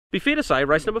Be fair to say,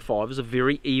 race number 5 is a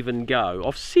very even go.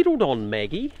 I've settled on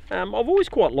Maggie. I've always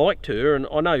quite liked her, and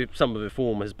I know some of her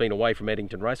form has been away from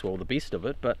Addington Raceway, the best of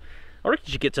it, but I reckon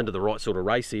she gets into the right sort of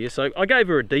race here, so I gave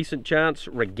her a decent chance.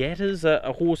 Regatta's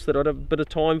a horse that I'd have a bit of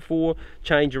time for.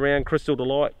 Change around, Crystal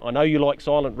Delight. I know you like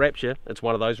Silent Rapture. It's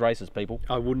one of those races, people.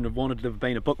 I wouldn't have wanted to have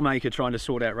been a bookmaker trying to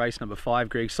sort out race number 5,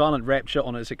 Greg. Silent Rapture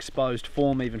on its exposed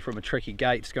form, even from a tricky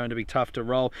gate, is going to be tough to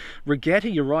roll.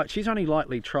 Regatta, you're right, she's only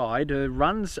lightly tried. Her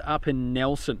runs up in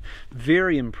Nelson,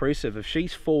 very impressive. If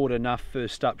she's forward enough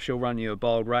first up, she'll run you a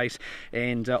bold race.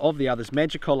 And of the others,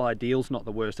 Magical Ideal's not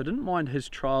the worst. I didn't mind his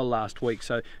trial last week,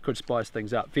 so could spice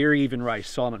things up. Very even race.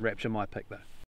 Silent Rapture, my pick though.